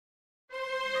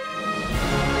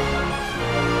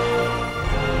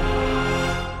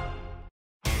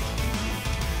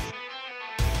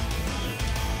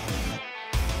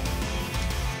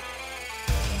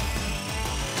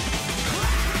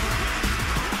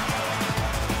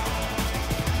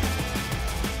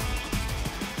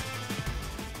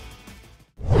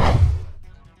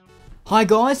Hi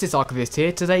guys, it's Archivist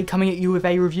here, today coming at you with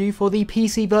a review for the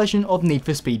PC version of Need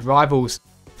for Speed Rivals.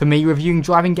 For me, reviewing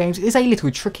driving games is a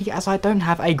little tricky as I don't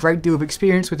have a great deal of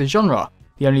experience with the genre.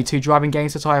 The only two driving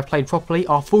games that I have played properly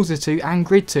are Forza 2 and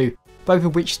Grid 2, both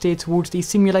of which steer towards the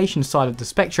simulation side of the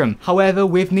spectrum. However,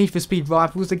 with Need for Speed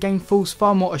Rivals, the game falls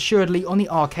far more assuredly on the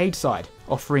arcade side,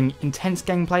 offering intense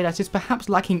gameplay that is perhaps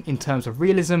lacking in terms of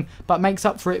realism, but makes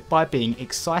up for it by being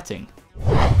exciting.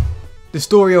 The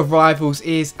story of Rivals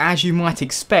is, as you might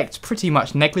expect, pretty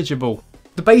much negligible.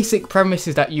 The basic premise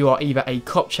is that you are either a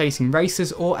cop chasing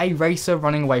racers or a racer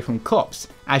running away from cops.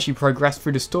 As you progress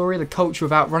through the story, the culture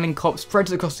of outrunning cops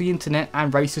spreads across the internet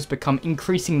and racers become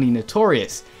increasingly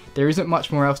notorious. There isn't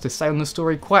much more else to say on the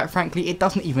story, quite frankly it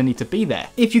doesn't even need to be there.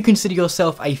 If you consider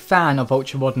yourself a fan of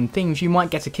ultra modern things, you might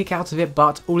get a kick out of it,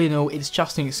 but all in all it's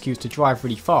just an excuse to drive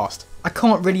really fast. I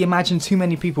can't really imagine too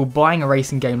many people buying a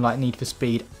racing game like Need for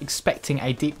Speed expecting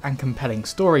a deep and compelling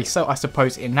story, so I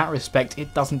suppose in that respect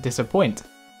it doesn't disappoint.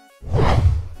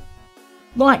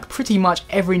 Like pretty much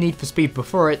every Need for Speed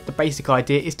before it, the basic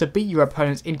idea is to beat your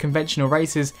opponents in conventional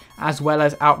races, as well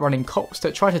as outrunning cops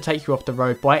that try to take you off the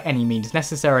road by any means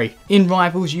necessary. In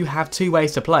Rivals you have two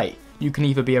ways to play. You can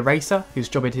either be a racer, whose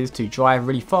job it is to drive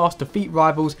really fast, defeat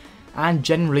rivals, and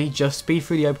generally just speed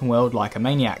through the open world like a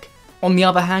maniac. On the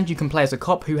other hand, you can play as a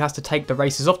cop who has to take the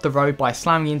racers off the road by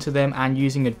slamming into them and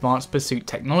using advanced pursuit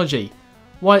technology.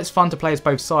 While it's fun to play as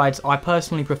both sides, I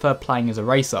personally prefer playing as a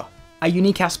racer. A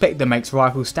unique aspect that makes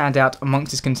Rivals stand out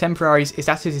amongst its contemporaries is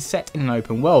that it is set in an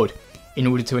open world. In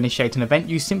order to initiate an event,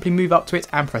 you simply move up to it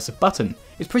and press a button.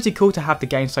 It's pretty cool to have the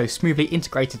game so smoothly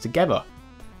integrated together.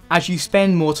 As you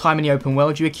spend more time in the open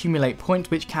world, you accumulate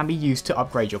points which can be used to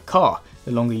upgrade your car.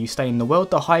 The longer you stay in the world,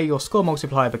 the higher your score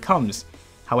multiplier becomes.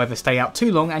 However, stay out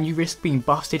too long and you risk being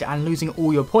busted and losing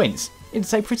all your points.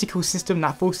 It's a pretty cool system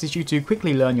that forces you to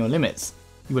quickly learn your limits.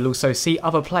 You will also see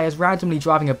other players randomly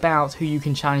driving about who you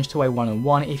can challenge to a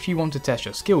one-on-one if you want to test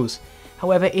your skills.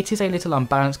 However, it is a little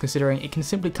unbalanced considering it can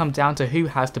simply come down to who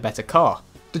has the better car.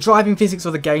 The driving physics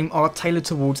of the game are tailored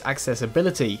towards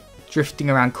accessibility. Drifting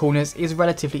around corners is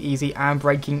relatively easy and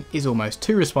braking is almost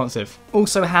too responsive.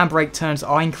 Also, handbrake turns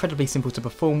are incredibly simple to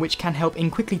perform, which can help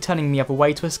in quickly turning the other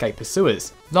way to escape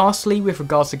pursuers. Lastly, with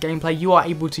regards to gameplay, you are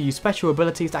able to use special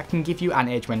abilities that can give you an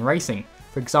edge when racing.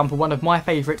 For example, one of my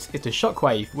favourites is the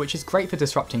Shockwave, which is great for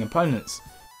disrupting opponents.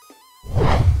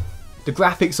 The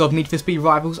graphics of Need for Speed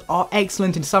Rivals are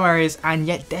excellent in some areas and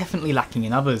yet definitely lacking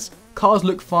in others. Cars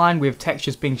look fine with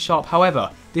textures being sharp, however,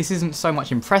 this isn't so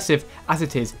much impressive as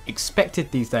it is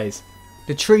expected these days.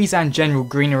 The trees and general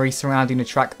greenery surrounding the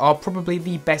track are probably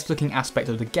the best looking aspect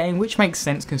of the game, which makes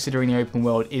sense considering the open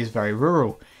world is very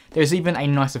rural. There's even a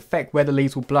nice effect where the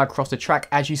leaves will blur across the track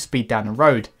as you speed down the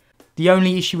road. The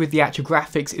only issue with the actual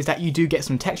graphics is that you do get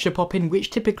some texture popping, which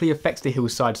typically affects the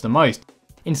hillsides the most.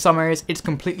 In some areas it's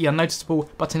completely unnoticeable,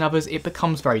 but in others it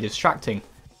becomes very distracting.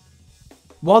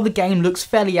 While the game looks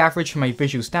fairly average from a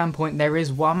visual standpoint, there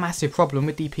is one massive problem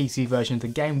with the PC version of the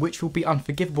game which will be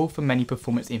unforgivable for many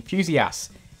performance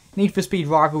enthusiasts. Need for Speed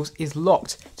Rivals is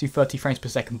locked to 30 frames per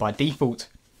second by default.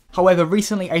 However,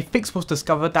 recently a fix was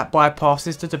discovered that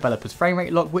bypasses the developer's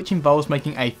framerate lock, which involves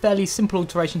making a fairly simple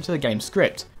alteration to the game's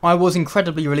script. I was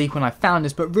incredibly relieved when I found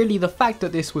this, but really the fact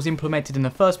that this was implemented in the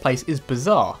first place is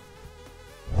bizarre.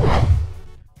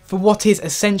 For what is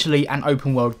essentially an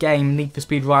open world game, Need for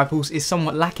Speed Rivals is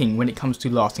somewhat lacking when it comes to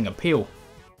lasting appeal.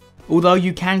 Although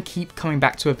you can keep coming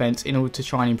back to events in order to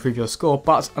try and improve your score,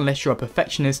 but unless you're a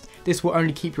perfectionist, this will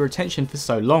only keep your attention for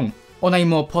so long. On a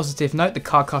more positive note, the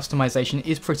car customization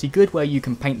is pretty good, where you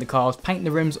can paint the cars, paint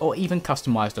the rims, or even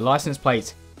customize the license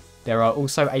plate. There are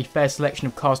also a fair selection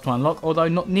of cars to unlock, although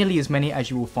not nearly as many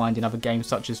as you will find in other games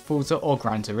such as Forza or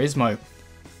Gran Turismo.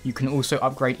 You can also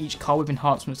upgrade each car with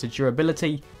enhancements to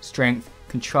durability, strength,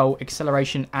 control,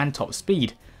 acceleration and top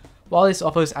speed. While this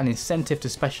offers an incentive to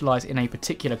specialise in a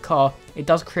particular car, it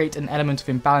does create an element of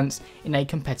imbalance in a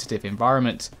competitive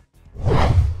environment.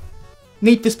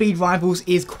 Need for Speed Rivals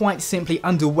is quite simply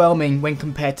underwhelming when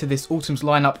compared to this autumn's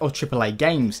lineup of AAA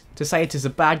games. To say it is a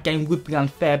bad game would be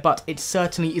unfair, but it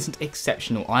certainly isn't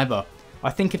exceptional either. I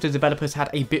think if the developers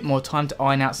had a bit more time to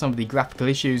iron out some of the graphical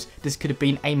issues, this could have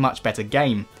been a much better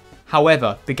game.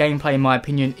 However, the gameplay in my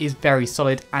opinion is very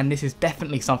solid, and this is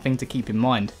definitely something to keep in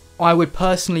mind. I would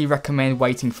personally recommend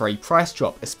waiting for a price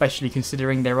drop, especially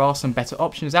considering there are some better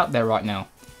options out there right now.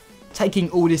 Taking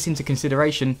all this into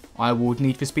consideration, I award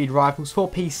Need for Speed Rivals for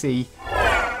PC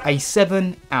a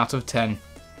 7 out of 10.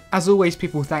 As always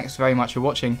people, thanks very much for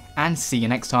watching and see you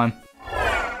next time.